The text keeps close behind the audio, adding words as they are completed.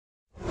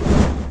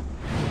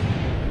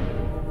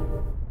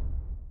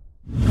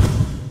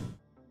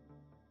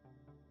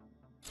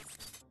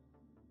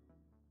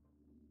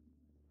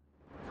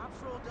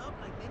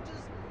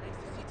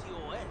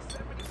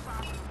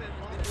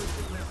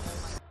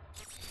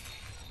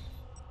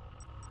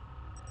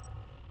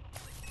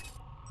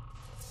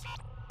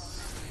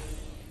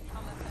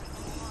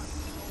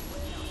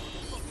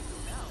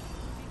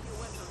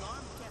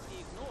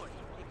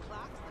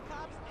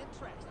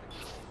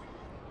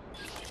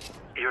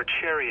Your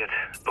chariot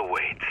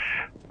awaits.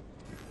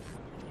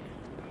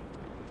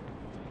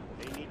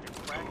 They need to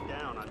crack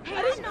down on.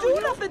 I didn't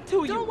do nothing to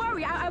you. Don't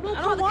worry, I won't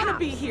I call don't the want to cops.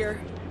 be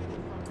here.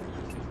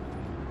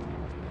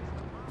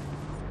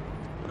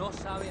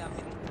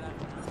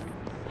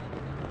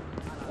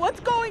 What's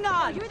going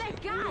on? You're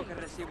that guy.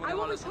 I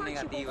won't report you,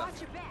 but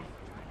watch your back.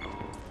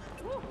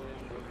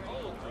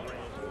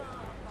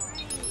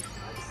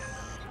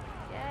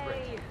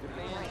 Yay.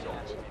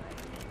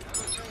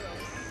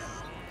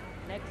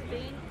 Next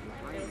scene.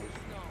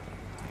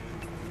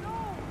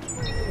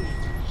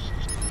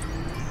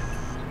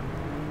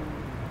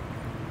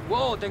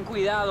 Wow, ten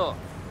cuidado.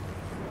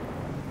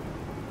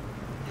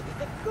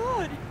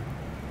 Good.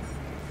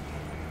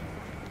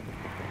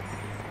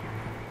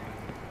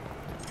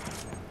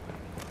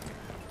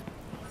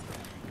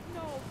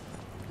 No,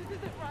 this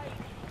isn't right.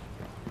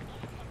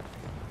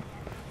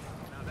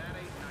 Now that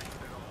ain't nice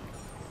at all.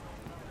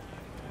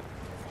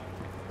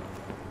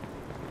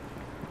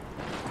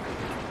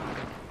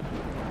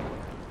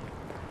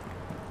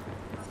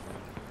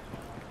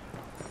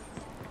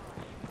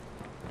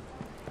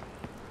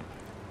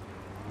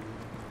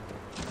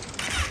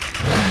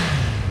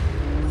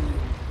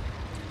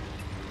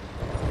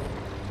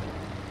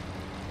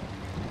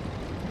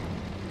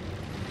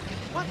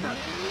 What the?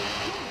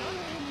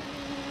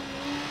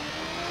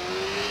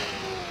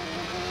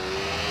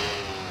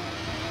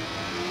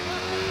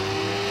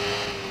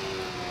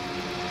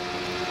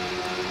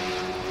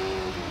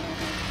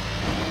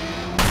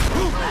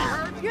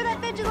 You're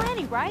that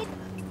vigilante, right?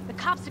 The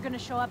cops are gonna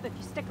show up if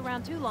you stick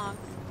around too long.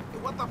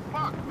 What the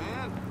fuck,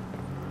 man?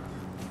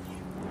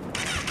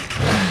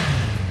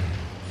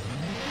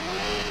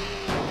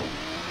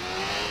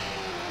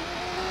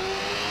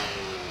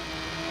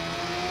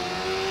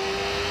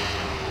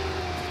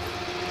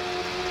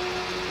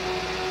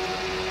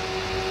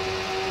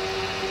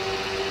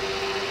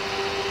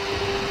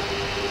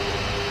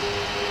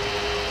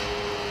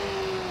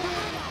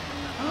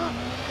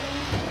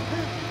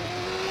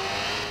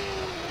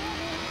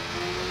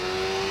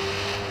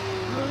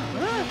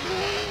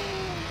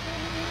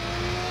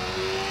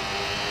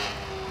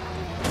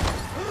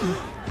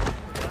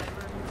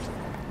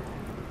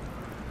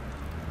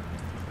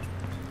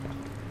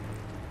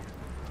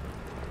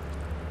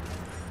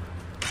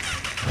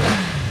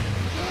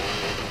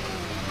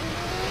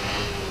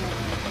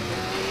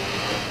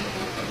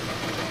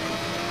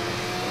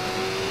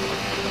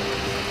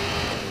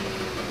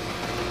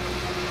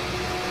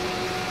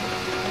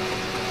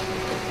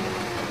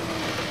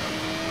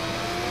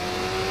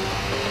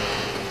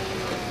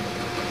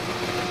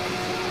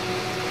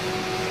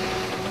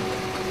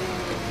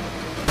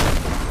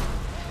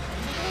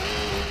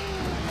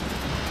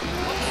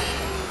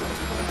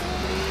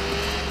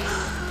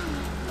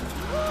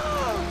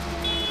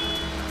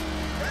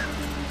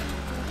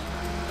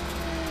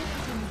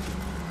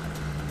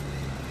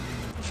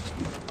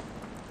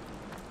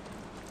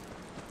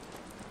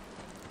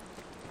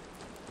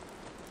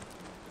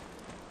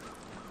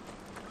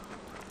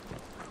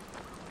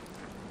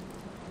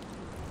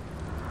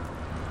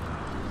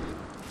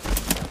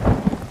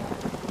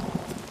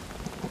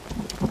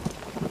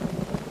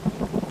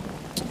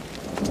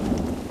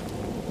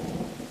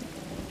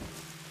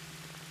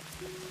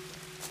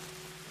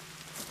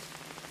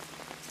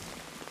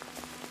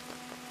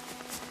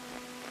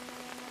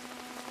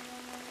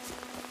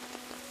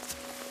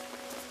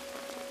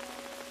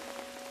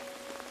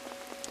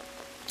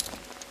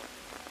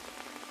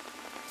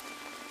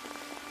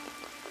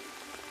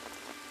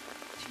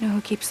 You know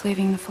who keeps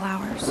leaving the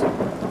flowers?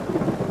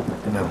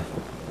 No.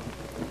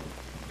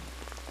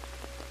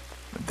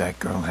 But that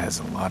girl has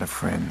a lot of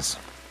friends.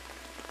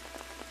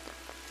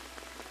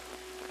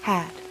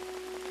 Had.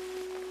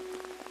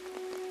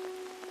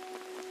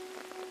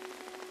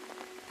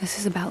 This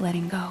is about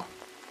letting go.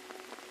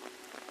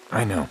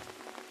 I know.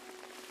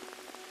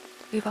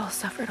 We've all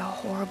suffered a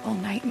horrible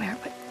nightmare,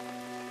 but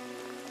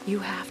you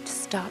have to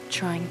stop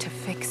trying to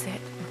fix it.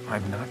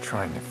 I'm not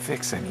trying to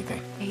fix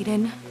anything.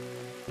 Aiden,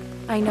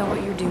 I know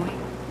what you're doing.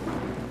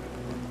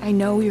 I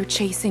know you're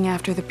chasing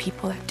after the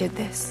people that did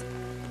this.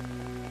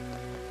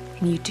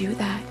 And you do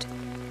that,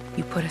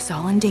 you put us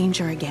all in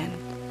danger again.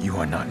 You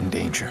are not in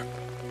danger.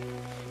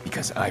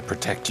 Because I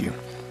protect you.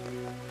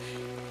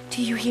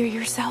 Do you hear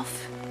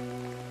yourself?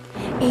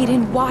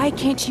 Aiden, why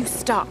can't you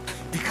stop?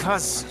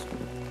 Because...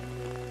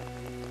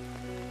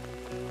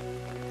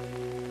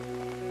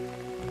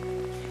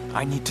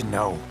 I need to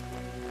know.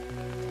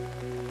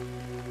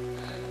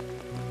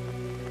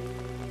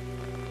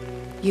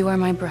 You are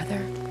my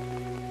brother,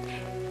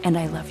 and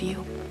I love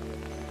you.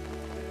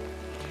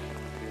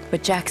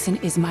 But Jackson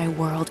is my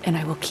world, and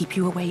I will keep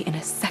you away in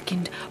a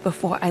second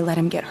before I let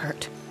him get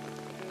hurt.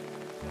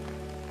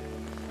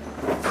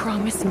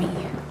 Promise me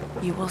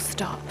you will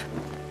stop.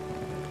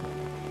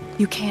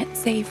 You can't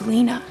save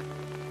Lena.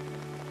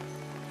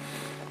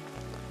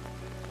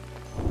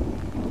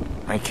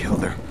 I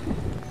killed her.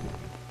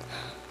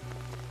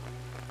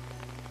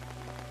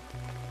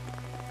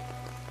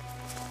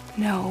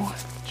 No,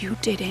 you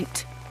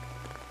didn't.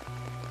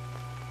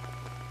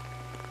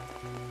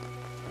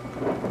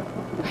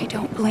 I I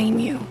don't blame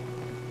you.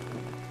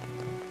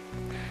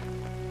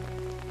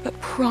 But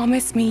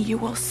promise me you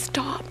will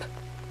stop.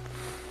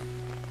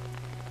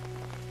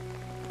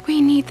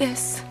 We need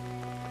this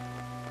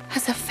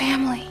as a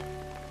family.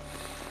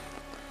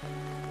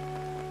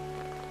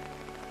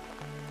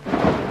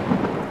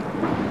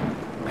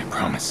 I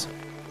promise.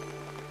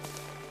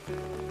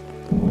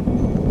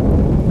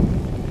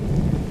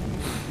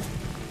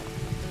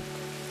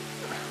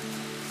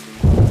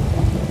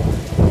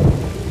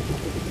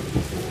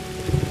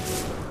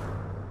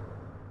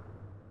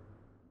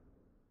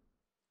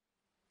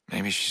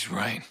 Maybe she's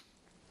right.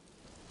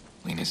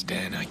 Lena's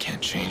dead. I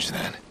can't change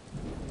that.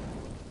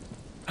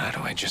 How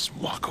do I just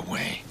walk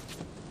away?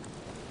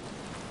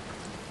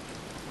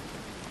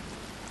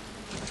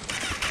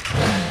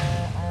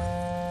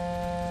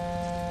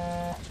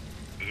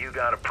 You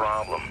got a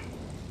problem.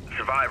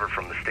 Survivor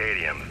from the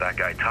stadium. If that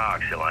guy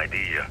talks, he'll ID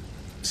you.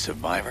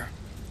 Survivor?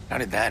 How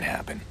did that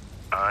happen?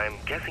 I'm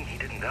guessing he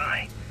didn't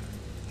die.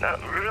 Now,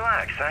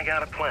 relax. I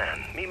got a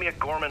plan. Meet me at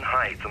Gorman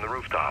Heights on the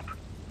rooftop.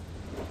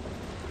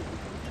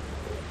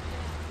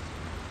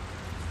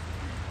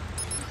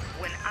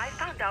 When I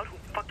found out who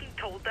fucking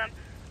told them,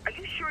 are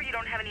you sure you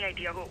don't have any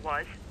idea who it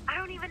was? I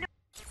don't even know.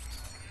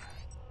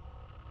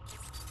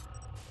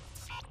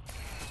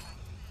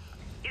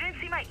 You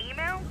didn't see my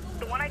email?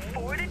 The one I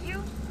forwarded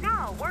you?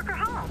 No, work or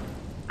home.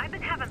 I've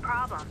been having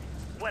problems.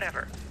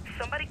 Whatever.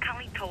 Somebody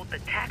kindly told the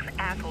tax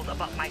assholes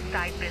about my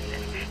side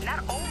business.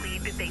 Not only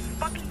did they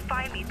fucking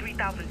fine me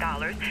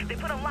 $3,000, they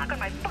put a lock on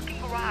my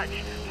fucking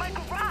garage. My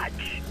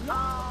garage!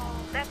 Oh,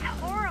 that's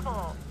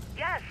horrible.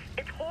 Yes,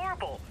 it's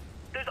horrible.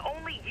 There's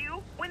only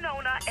you,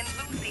 Winona, and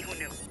Lucy who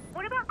knew.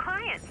 What about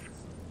clients?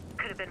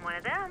 Could have been one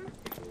of them.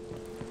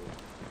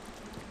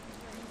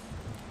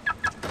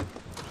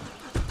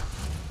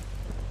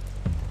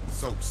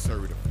 So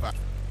certified.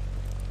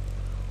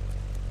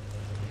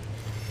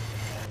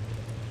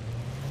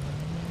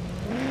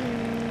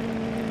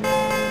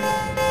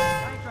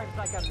 Drives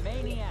like a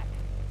maniac.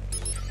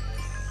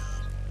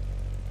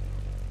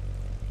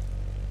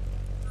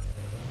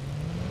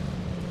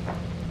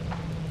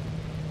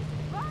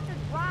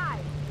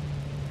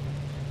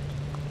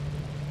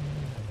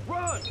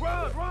 Run!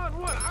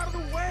 Out of the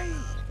way!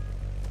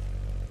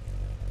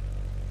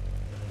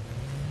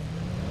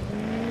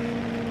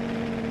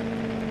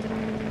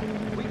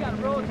 We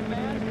got roads,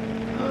 man.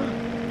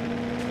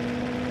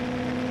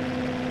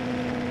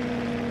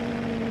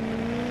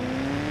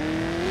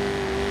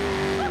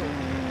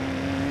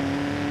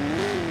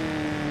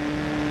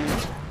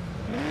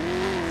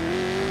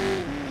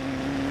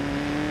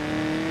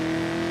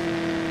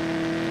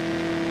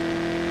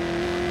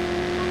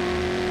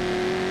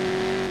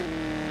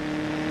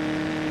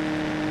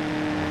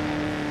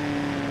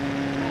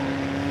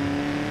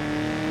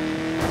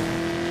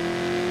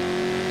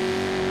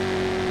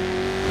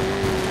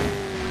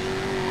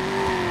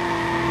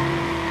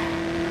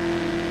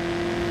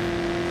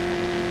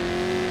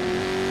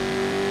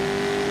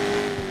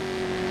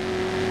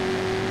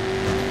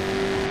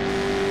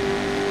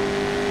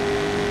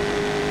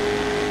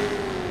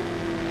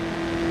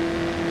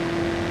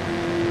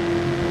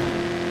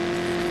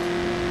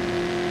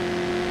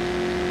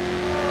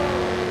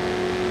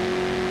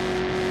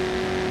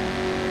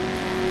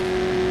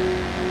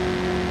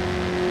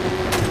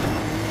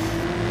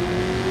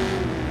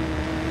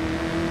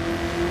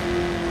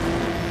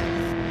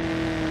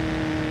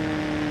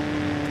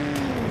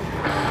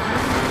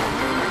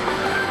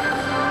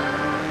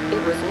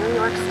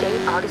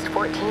 August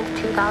 14,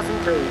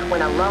 2003,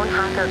 when a lone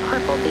hacker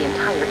crippled the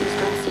entire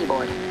eastern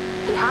seaboard.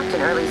 He hacked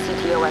an early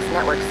CTOS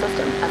network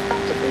system,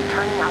 effectively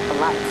turning out the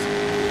lights.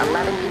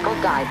 11 people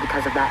died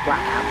because of that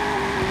blackout.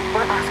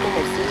 We're asking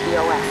if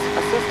CTOS,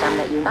 a system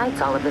that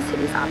unites all of the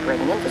city's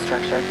operating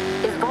infrastructure,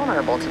 is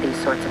vulnerable to these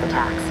sorts of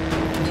attacks.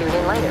 Tune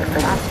in later for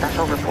that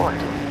special report.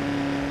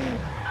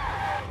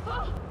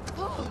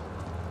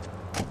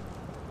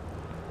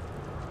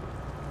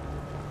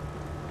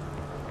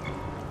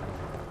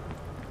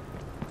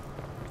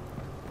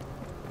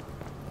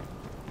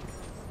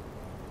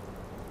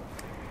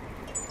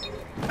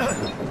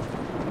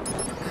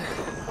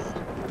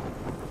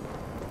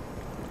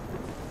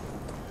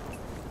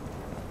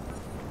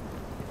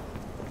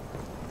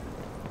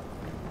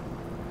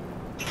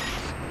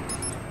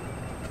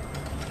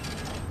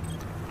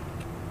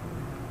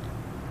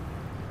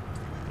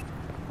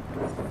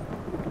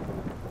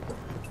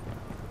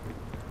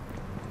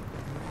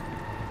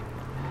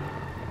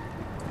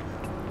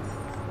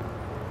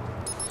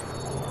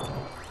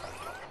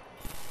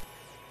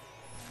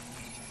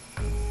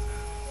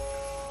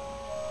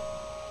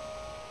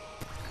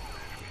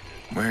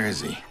 Where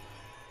is he?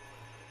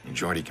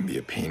 Jordy can be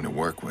a pain to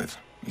work with.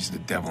 He's the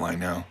devil I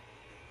know.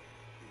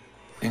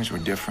 If things were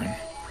different,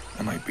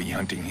 I might be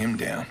hunting him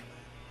down.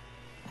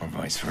 Or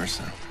vice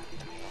versa.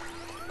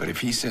 But if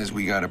he says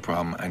we got a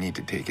problem, I need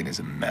to take it as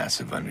a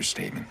massive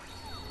understatement.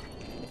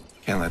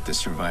 Can't let the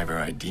survivor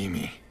ID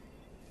me.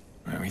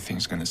 Or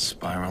everything's gonna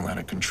spiral out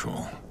of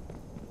control.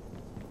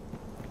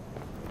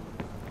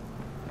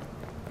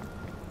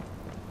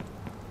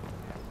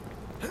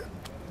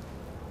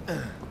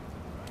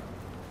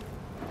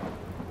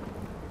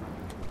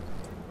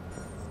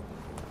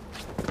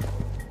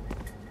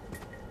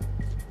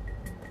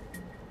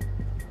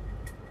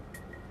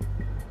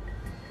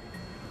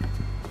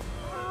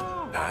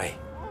 Hi.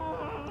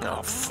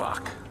 Oh,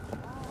 fuck.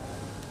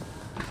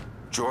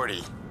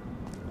 Jordy,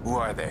 who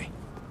are they?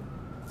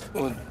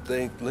 Well,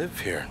 they live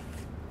here.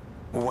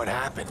 What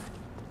happened?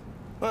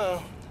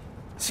 Well,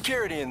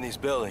 security in these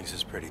buildings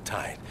is pretty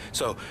tight.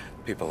 So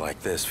people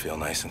like this feel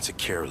nice and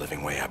secure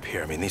living way up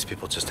here. I mean, these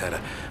people just had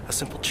a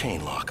simple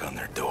chain lock on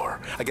their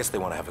door. I guess they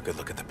want to have a good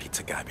look at the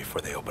pizza guy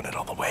before they open it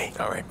all the way.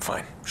 All right,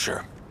 fine,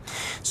 sure.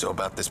 So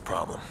about this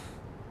problem.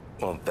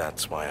 Well,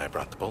 that's why I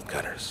brought the bolt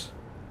cutters.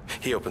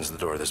 He opens the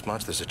door this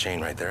much, there's a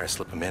chain right there, I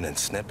slip him in and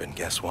snip, and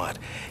guess what?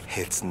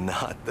 It's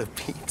not the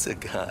pizza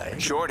guy.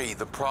 Jordy,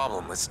 the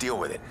problem, let's deal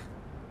with it.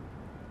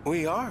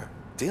 We are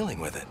dealing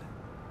with it.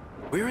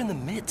 We're in the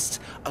midst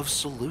of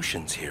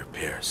solutions here,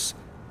 Pierce.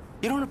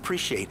 You don't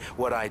appreciate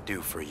what I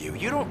do for you.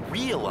 You don't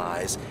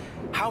realize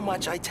how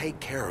much I take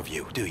care of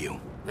you, do you?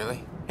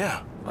 Really?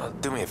 Yeah. Well,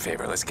 do me a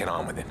favor, let's get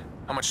on with it.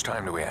 How much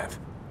time do we have?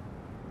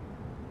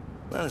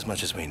 Not as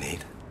much as we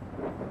need.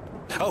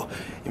 Oh,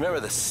 you remember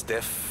the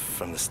stiff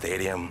from the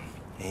stadium?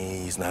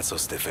 He's not so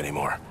stiff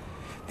anymore.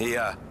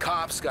 The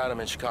cops got him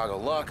in Chicago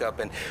lockup,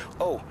 and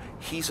oh,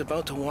 he's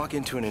about to walk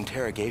into an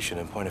interrogation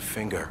and point a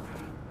finger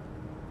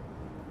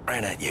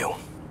right at you.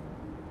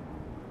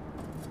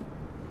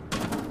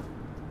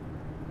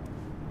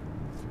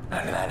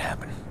 How did that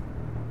happen?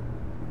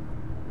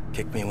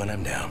 Kick me when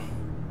I'm down.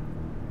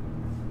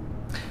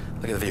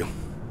 Look at the view.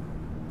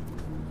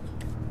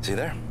 See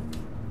there?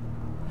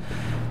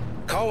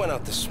 Call went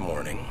out this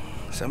morning.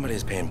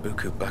 Somebody's paying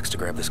buku bucks to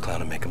grab this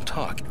clown and make him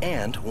talk.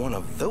 And one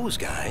of those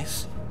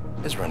guys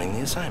is running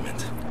the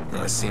assignment.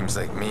 Well, it seems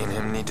like me and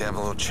him need to have a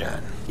little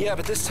chat. Yeah,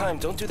 but this time,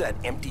 don't do that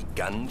empty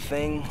gun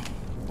thing.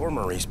 Or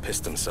Maurice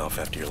pissed himself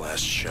after your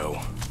last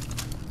show.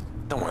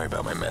 Don't worry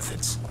about my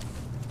methods.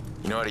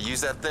 You know how to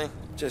use that thing?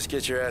 Just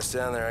get your ass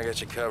down there, I got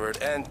you covered.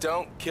 And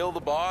don't kill the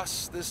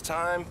boss this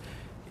time.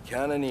 You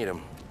kinda need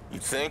him. You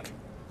think?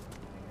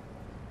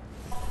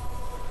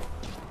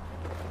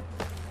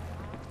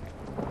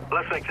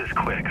 Let's make this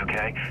quick,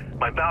 okay?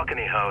 My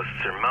balcony hosts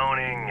are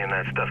moaning, and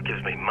that stuff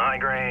gives me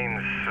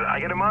migraines. I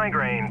get a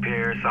migraine,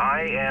 Pierce.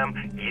 I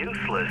am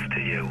useless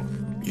to you.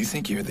 You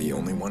think you're the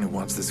only one who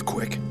wants this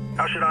quick?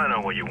 How should I know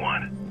what you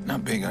want?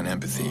 Not big on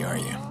empathy, are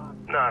you?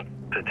 Not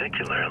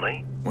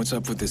particularly. What's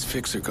up with this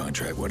fixer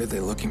contract? What are they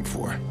looking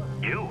for?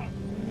 You.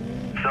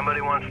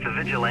 Somebody wants to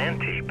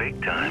vigilante,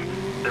 big time.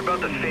 They're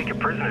about to fake a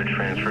prisoner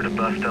transfer to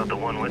bust out the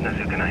one witness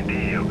who can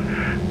ID you.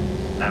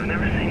 I've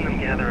never seen them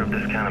gather up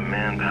this kind of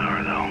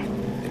manpower,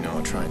 though. They know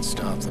I'll try and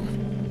stop them.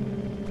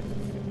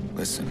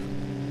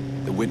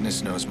 Listen, the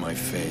witness knows my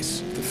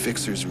face. If the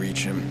fixers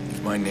reach him,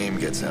 if my name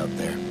gets out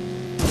there,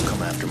 they'll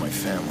come after my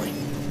family.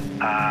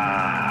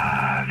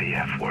 Ah, the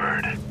F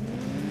word.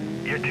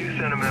 You're too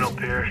sentimental,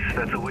 Pierce.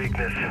 That's a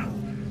weakness.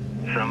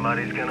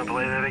 Somebody's gonna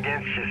play that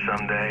against you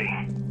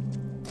someday.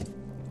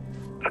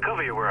 I'll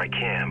cover you where I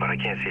can, but I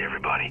can't see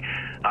everybody.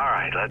 All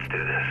right, let's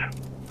do this.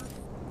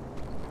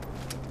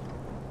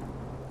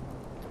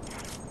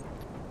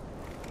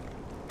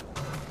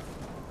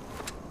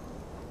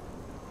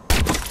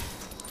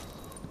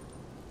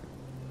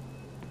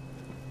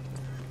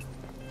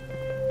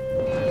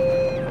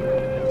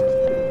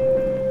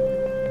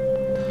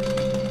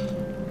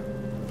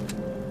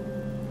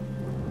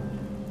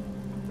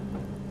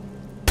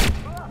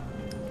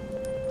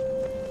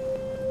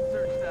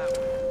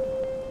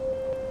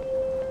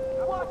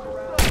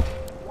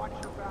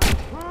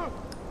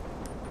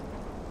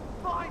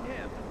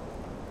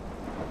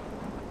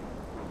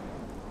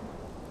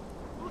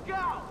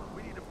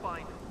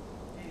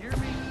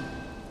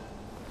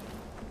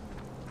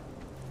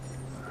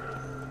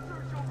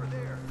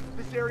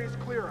 This area's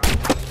clear.